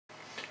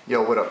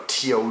Yo, what up,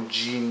 TOG?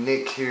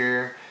 Nick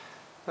here.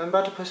 I'm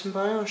about to play some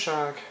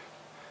BioShock.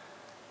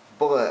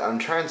 But I'm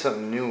trying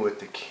something new with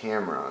the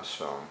camera,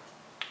 so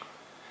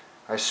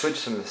I switched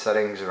some of the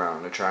settings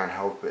around to try and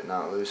help it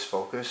not lose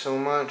focus so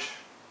much.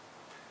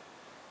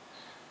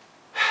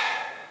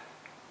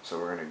 So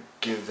we're gonna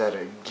give that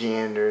a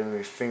gander. Let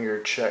me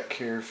finger check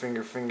here.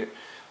 Finger.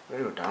 Let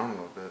me go down a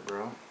little bit,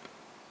 bro.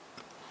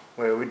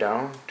 Wait, are we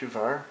down too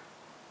far?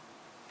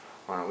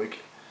 Wow, we can.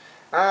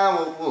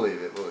 We'll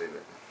leave it. We'll leave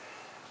it.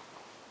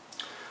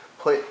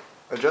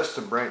 Adjust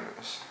the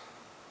brightness.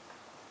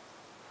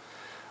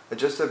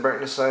 Adjust the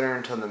brightness slider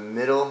until the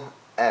middle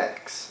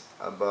X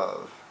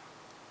above.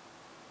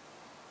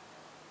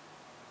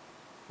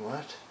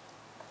 What?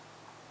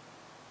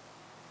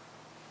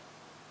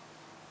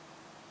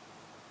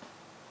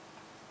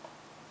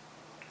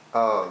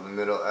 Oh, the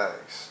middle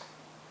X.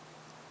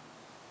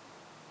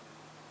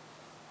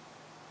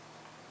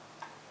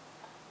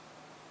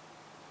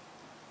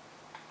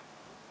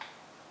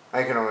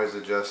 I can always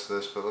adjust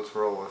this, but let's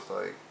roll with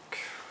that.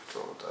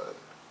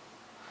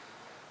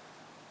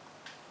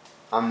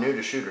 I'm new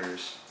to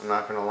shooters. I'm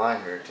not gonna lie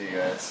here to you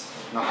guys.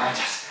 No, I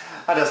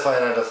just play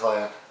it.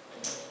 I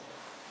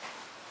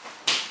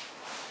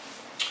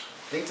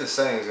think the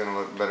setting's gonna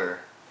look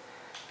better.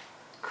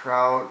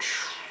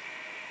 Crouch.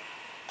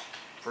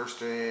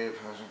 First aid.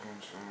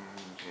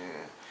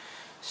 Yeah.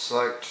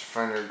 Select.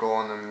 Find your goal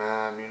on the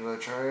map. Need to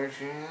charge.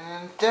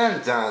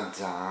 Dun dun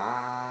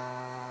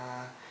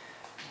dun.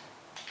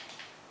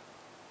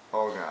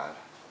 Oh god.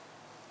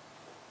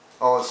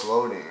 Oh, it's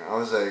loading. I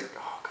was like,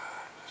 oh god.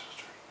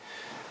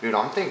 Dude,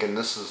 I'm thinking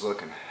this is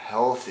looking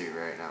healthy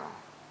right now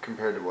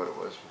compared to what it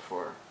was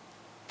before.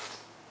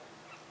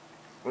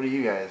 What do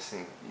you guys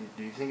think?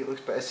 Do you think it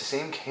looks better? It's the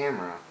same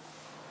camera.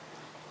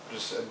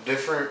 Just a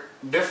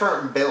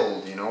different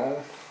build, you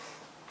know?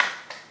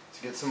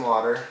 Let's get some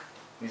water.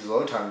 These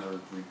load times are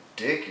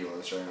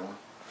ridiculous right now.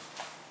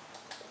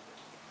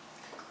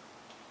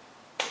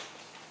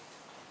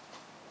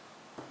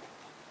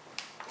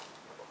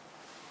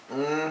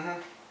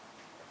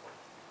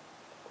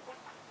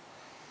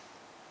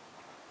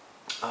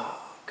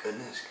 Oh,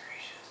 goodness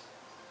gracious.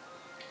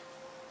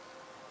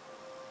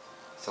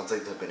 Sounds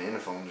like the banana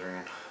phones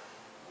ran.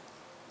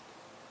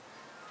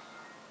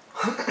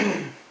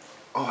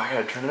 Oh, I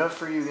gotta turn it up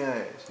for you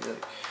guys.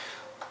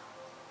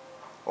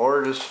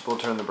 Or just, we'll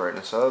turn the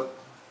brightness up.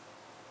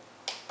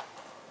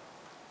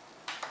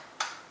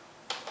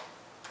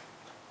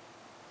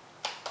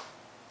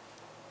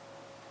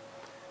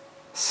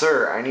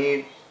 Sir, I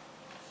need...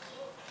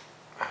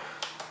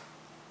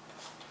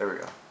 There we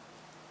go.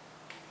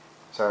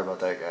 Sorry about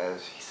that,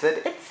 guys. He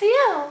said, it's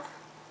you!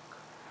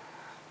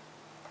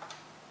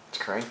 Let's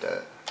crank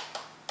that.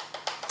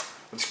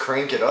 Let's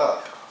crank it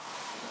up.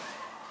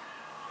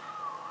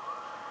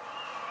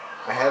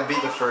 I have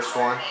beat the first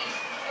one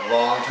a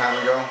long time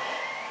ago,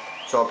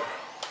 so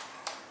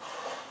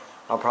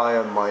I'll probably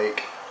have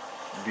Mike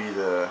be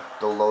the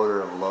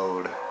loader of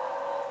load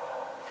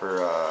for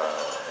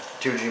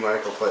 2G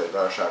Mike will play the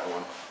BioShock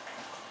 1.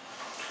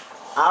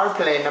 I'll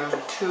play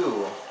number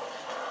 2.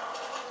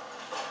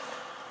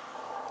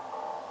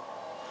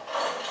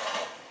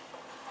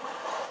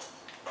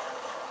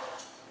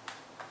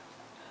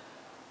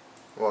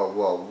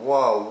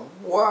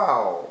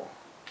 Whoa.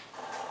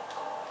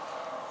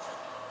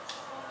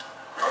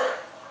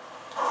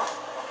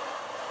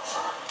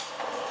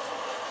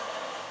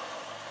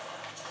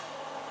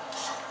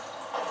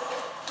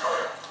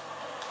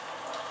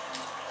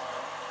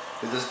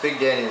 This Big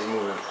Daddy is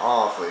moving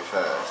awfully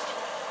fast.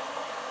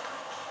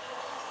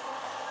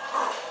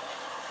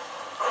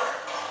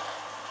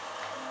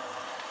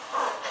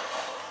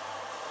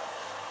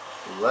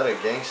 Let a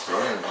gangster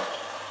in.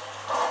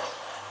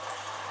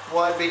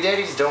 What? Big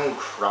Daddies don't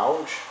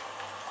crouch?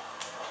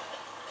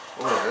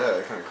 What was that?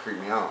 That kind of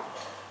creeped me out.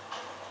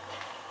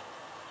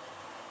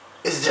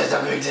 It's just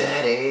a Big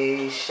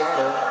Daddy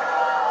shadow.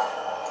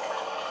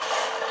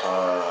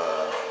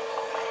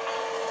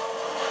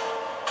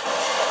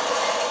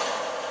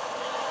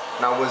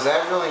 Now, was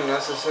that really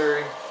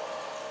necessary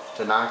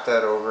to knock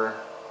that over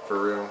for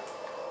real?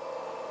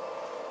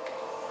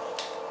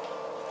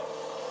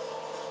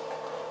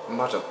 I'm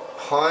about to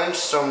punch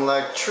some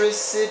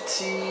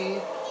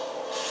electricity.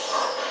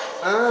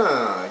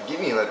 Give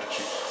me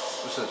electricity.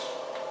 What's this?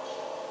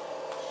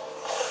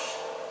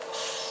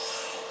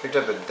 Picked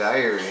up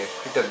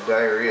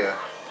diarrhea.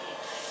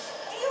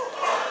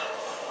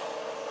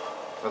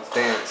 Let's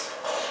dance.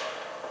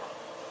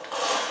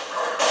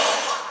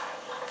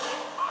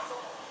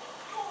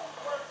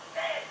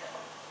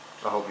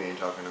 I hope you ain't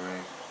talking to me.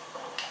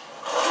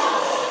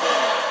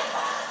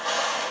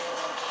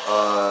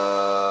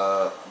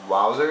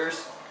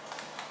 Wowzers?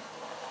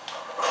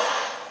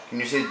 Can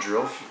you say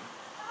drill?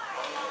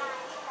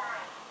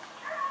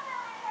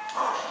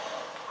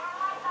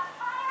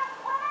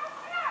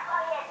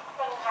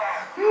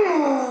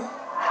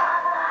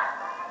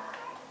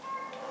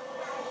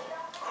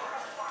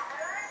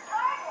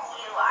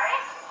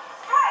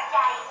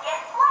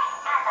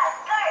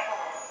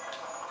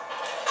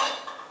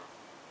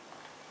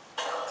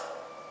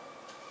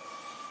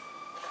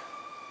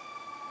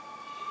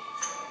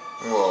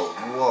 Whoa,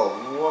 whoa,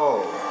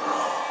 whoa.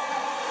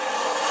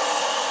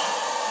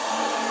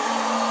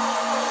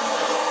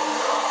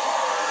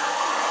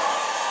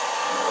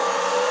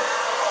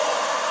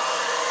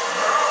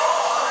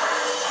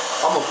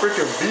 I'm a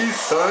freaking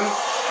beast, son.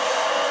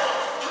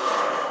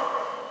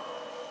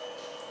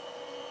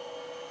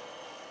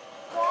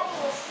 Daddy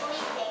was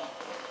sleeping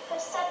for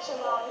such a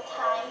long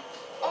time,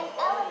 and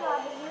Eleanor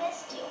has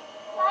missed you.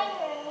 Find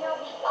her and you'll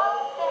be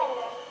all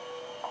better.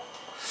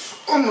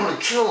 I'm gonna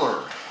kill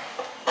her.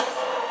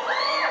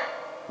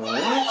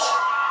 What?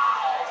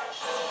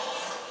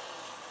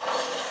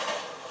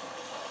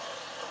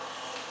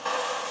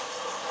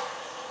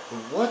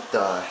 What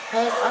the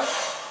heck? I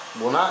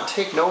will not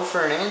take no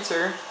for an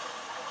answer.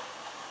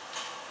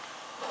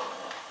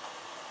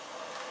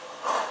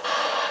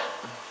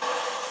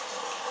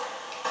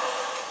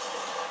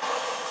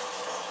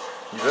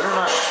 You better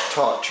not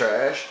talk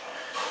trash.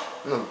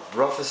 I'm the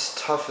roughest,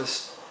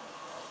 toughest.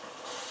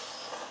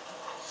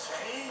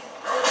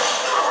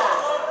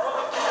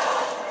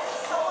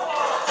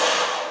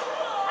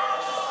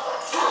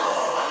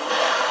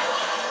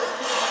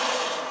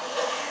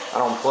 I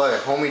don't play.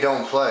 Homie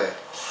don't play.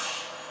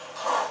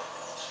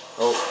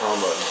 Oh, wrong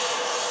button.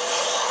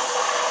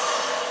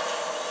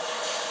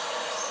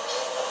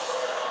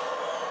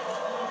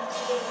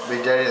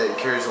 Big Daddy that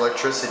carries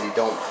electricity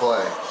don't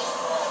play.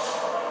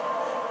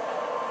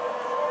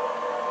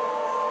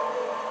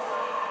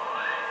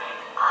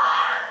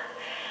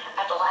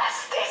 At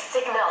last, a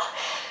signal.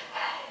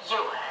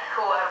 You,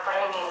 who are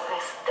bringing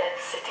this dead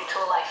city to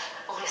life,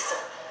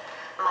 listen.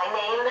 My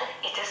name,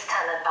 it is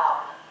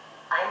Tannenbaum.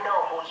 I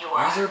know who you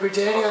are. Why is there a Big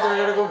Daddy out there? I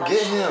gotta go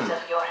get him.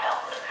 Of your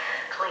help.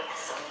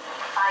 Please,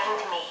 find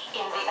me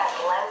in the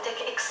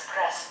Atlantic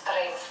Express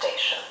train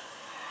station.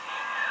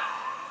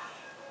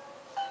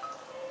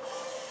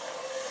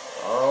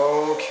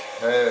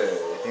 Okay.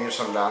 You think there's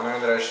something down there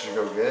that I should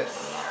go get?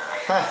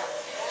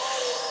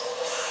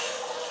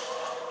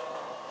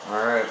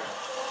 Alright.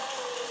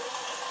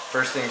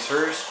 First things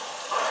first.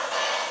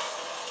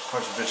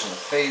 Punch a bitch in the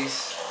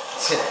face.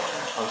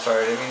 I'm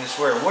sorry, I didn't mean to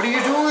swear. What are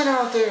you doing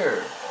out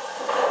there?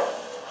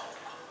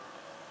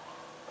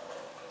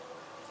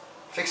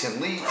 Fixing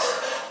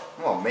leaks.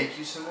 I'm gonna make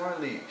you some more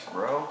leaks,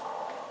 bro.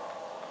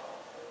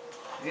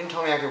 You didn't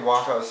tell me I could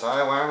walk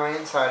outside. Why am I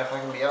inside if I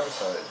can be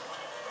outside?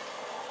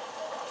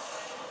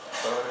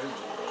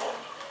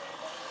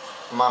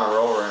 I'm on a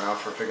roll right now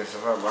for picking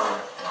stuff up. I'm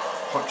gonna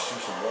punch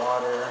through some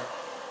water.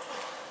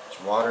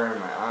 There's water in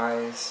my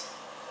eyes.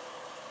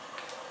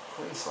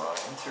 Coin slot.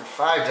 Enter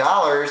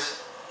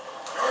 $5.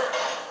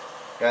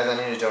 Guys, I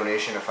need a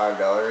donation of $5.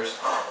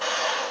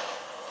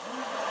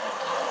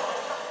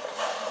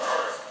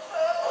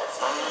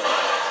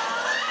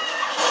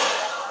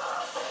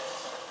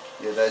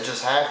 Yeah, that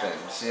just happened.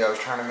 See, I was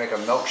trying to make a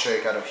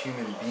milkshake out of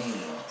human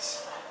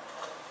beings.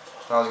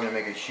 Thought I was gonna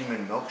make a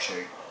human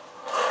milkshake.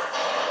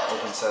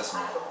 Open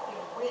sesame.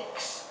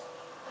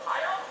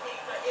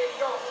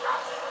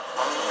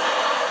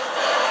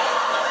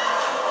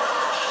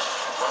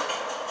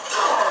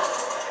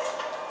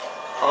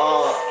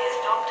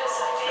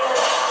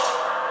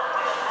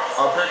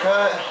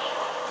 Uppercut?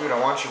 Dude, I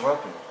want your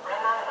weapon.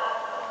 Remember,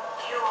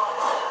 you are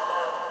not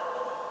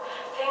alone.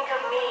 Think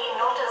of me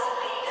not as a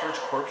leader, Search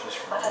corpses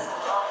for but as me. a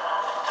mother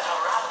of a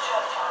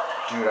raptured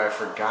family. Dude, I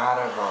forgot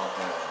about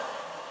that.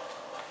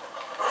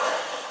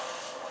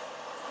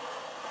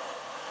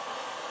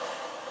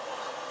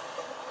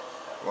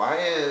 Why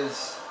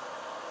is...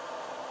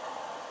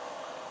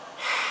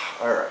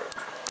 Alright.